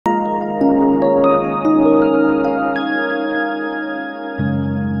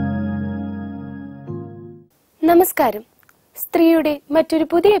നമസ്കാരം. സ്ത്രീയുടെ മറ്റൊരു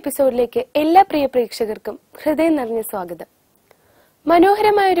പുതിയ എപ്പിസോഡിലേക്ക് എല്ലാ പ്രിയ പ്രേക്ഷകർക്കും ഹൃദയം നിറഞ്ഞ സ്വാഗതം.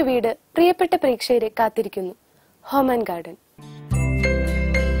 മനോഹരമായൊരു വീട് പ്രിയപ്പെട്ട പ്രേക്ഷകരെ കാത്തിരിക്കുന്നു. Home and garden.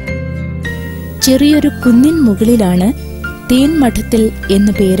 ചെറിയൊരു കുന്നിൻ മുകളിലാണ് തേൻമഠത്തിൽ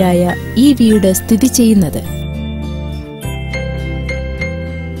എന്നു പേരായ ഈ വീട് സ്ഥിതി ചെയ്യുന്നത്.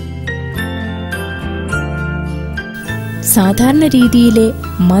 സാധാരണ രീതിയിലെ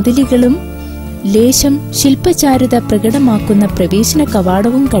മതിലുകളും ലേശം ശില്പചാരുത പ്രകടമാക്കുന്ന പ്രവേശന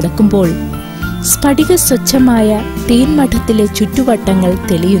കവാടവും കടക്കുമ്പോൾ സ്ഫടിക സ്വച്ഛമായ തേൻമഠത്തിലെ ചുറ്റുവട്ടങ്ങൾ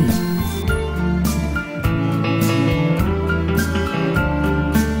തെളിയുന്നു.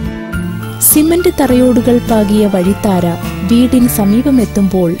 സിമന്റ് തറയോടുകൾ പാകിയ വഴിത്താര വീടിന്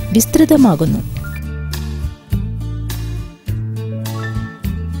സമീപമെത്തുമ്പോൾ വിസ്തൃതമാകുന്നു.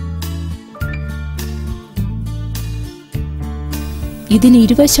 ഇതിന്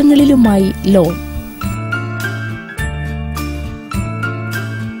ഇരുവശങ്ങളിലുമായി ലോൺ.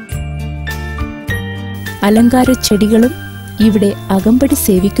 അലങ്കാര ചെടികളും ഇവിടെ അകമ്പടി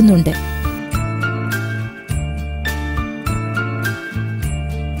സേവിക്കുന്നുണ്ട്.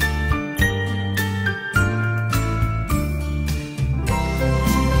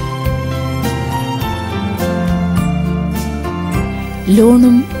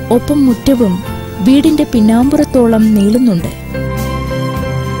 ലോണും ഒപ്പം മുറ്റവും വീടിന്റെ പിന്നാമ്പുറത്തോളം നീളുന്നുണ്ട്.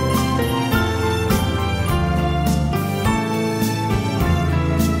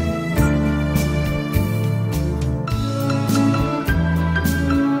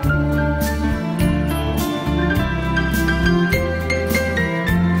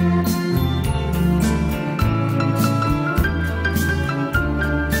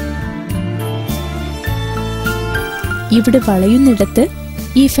 ഇവിടെ വളയുന്നിടത്ത്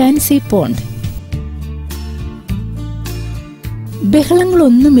ഈ ഫാൻസി പോണ്ട്.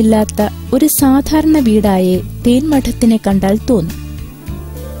 ബഹളങ്ങളൊന്നുമില്ലാത്ത ഒരു സാധാരണ വീടായേ തേൻമഠത്തിനെ കണ്ടാൽ തോന്നും.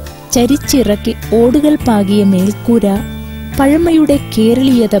 ചരിച്ചിറക്കി ഓടുകൾ പാകിയ മേൽക്കൂര പഴമയുടെ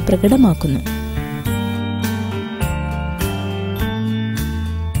കേരളീയത പ്രകടമാക്കുന്നു.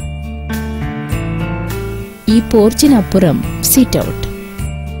 ഈ പോർച്ചിനപ്പുറം സിറ്റ് ഔട്ട്.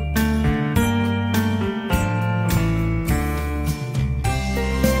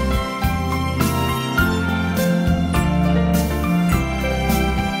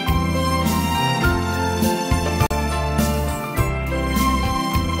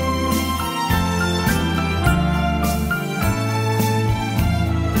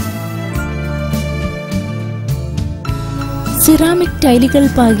 സിറാമിക് ടൈലുകൾ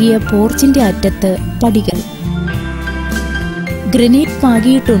പാകിയ പോർച്ചിന്റെ അറ്റത്ത് പടികൾ. ഗ്രനൈറ്റ്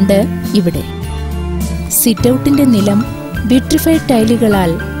പാകിയിട്ടുണ്ട് ഇവിടെ. സിറ്റൌട്ടിന്റെ നിലം വിട്രിഫൈഡ്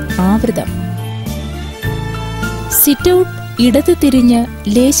ടൈലുകളാൽ ആവൃതം. സിറ്റൌട്ട് ഇടത് തിരിഞ്ഞ്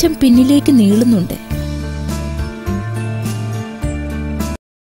ലേശം പിന്നിലേക്ക് നീളുന്നുണ്ട്.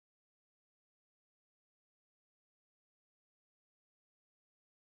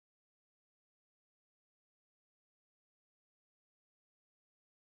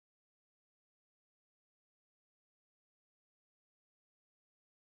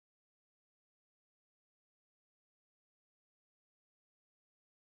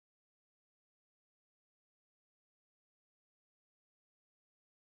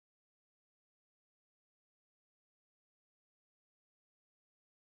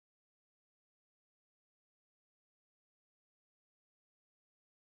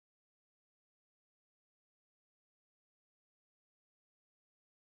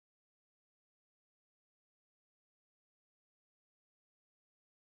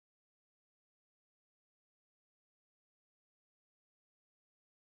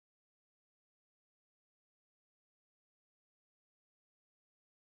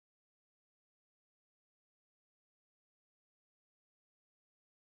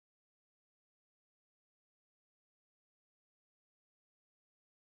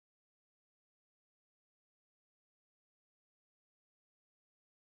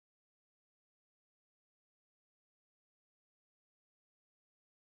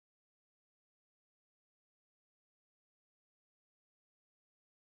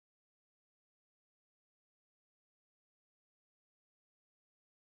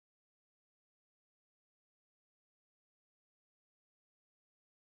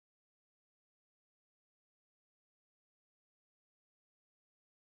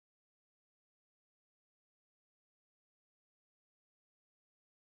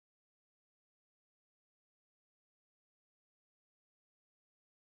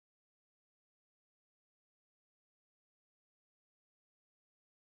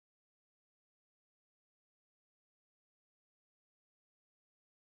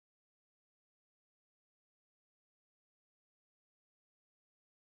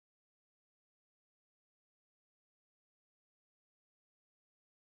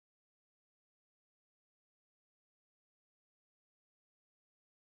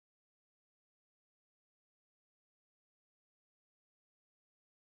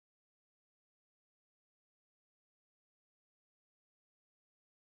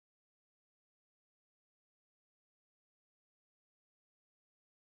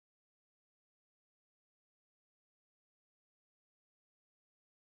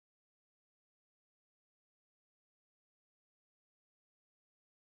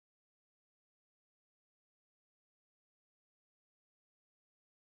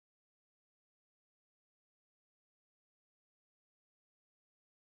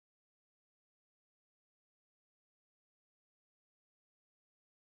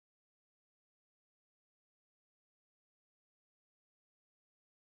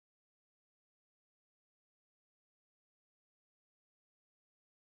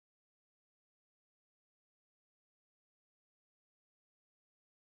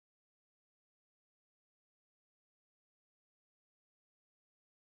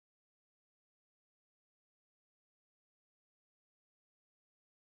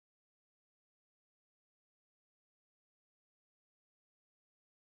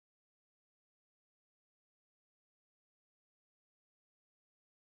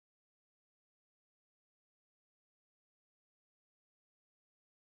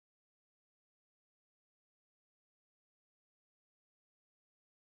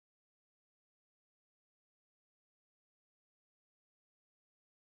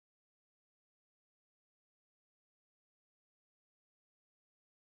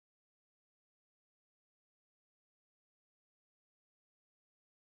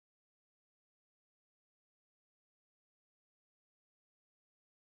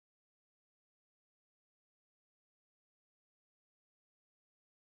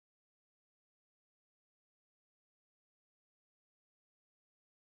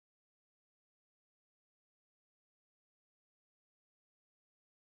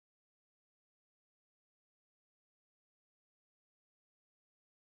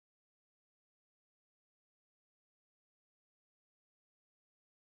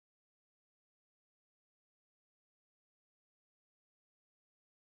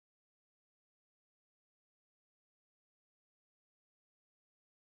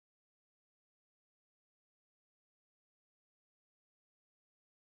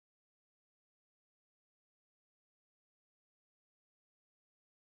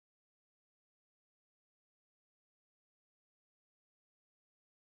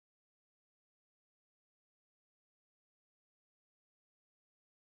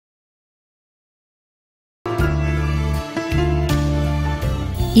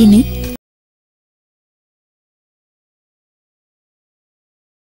 ഇനി